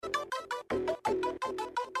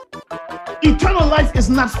eternal life is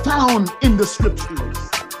not found in the scriptures.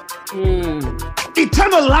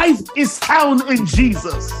 Eternal life is found in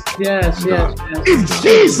Jesus. Yes. If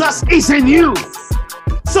Jesus is in you,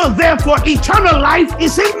 so therefore eternal life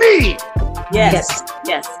is in me. Yes.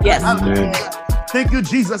 Amen. Thank you,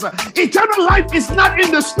 Jesus. Eternal life is not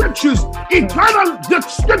in the scriptures. The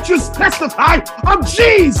scriptures testify of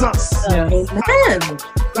Jesus. Amen.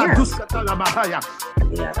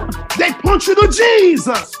 They point you to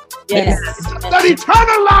Jesus. Yes. That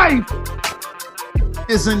eternal life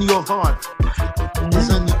is in your heart.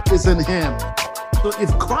 Is in him. So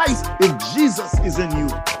if Jesus is in you,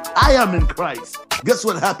 I am in Christ. Guess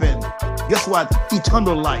what happened? Guess what?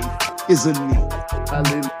 Eternal life is in me.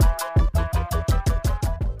 Hallelujah.